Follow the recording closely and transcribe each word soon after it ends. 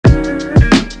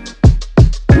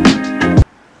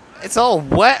It's all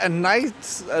wet and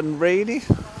nice and rainy.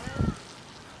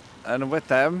 And with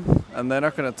them, and they're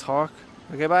not gonna talk.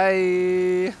 Okay,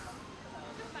 bye.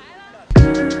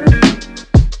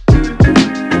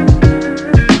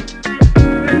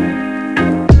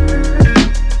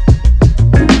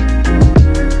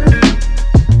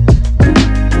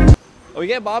 We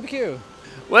get barbecue.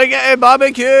 We're getting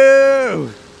barbecue.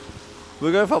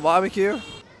 We're going for barbecue.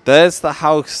 There's the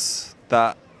house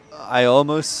that I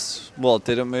almost, well,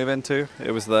 didn't move into.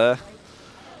 It was there.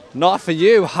 Not for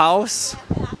you, house.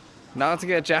 Now to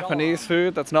get Japanese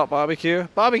food that's not barbecue.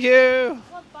 Barbecue!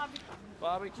 What barbecue?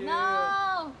 Barbecue.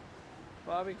 No!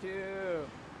 Barbecue.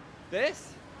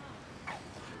 This?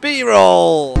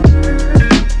 B-roll!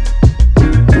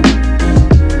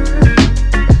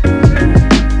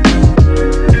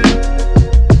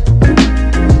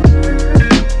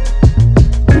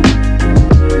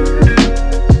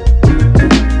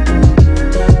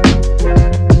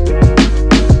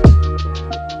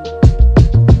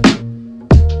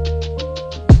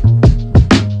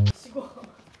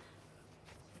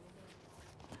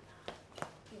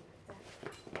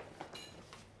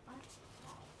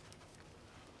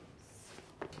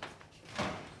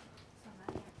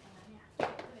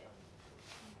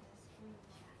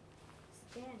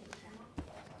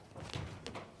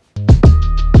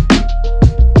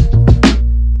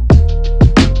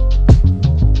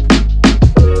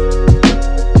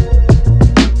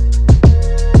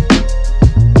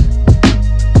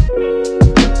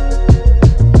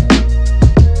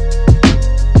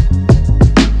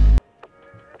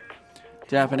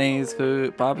 Japanese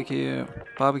food, barbecue,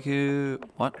 barbecue.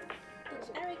 What?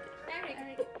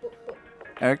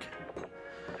 Eric?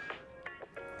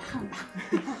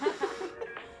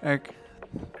 Eric?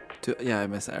 Yeah, I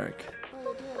miss Eric.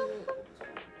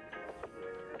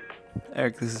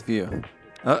 Eric, this is for you.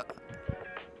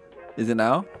 Is it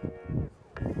now?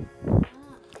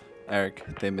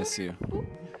 Eric, they miss you.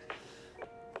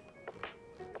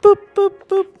 Boop, boop,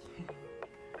 boop.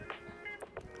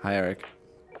 Hi, Eric.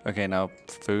 Okay, now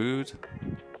food.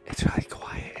 It's really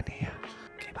quiet in here.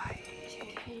 Okay, bye.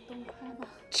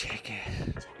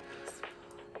 Chicken.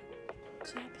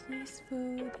 Japanese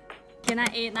food. Can I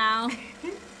eat now?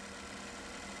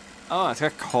 Oh, it's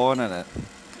got corn in it.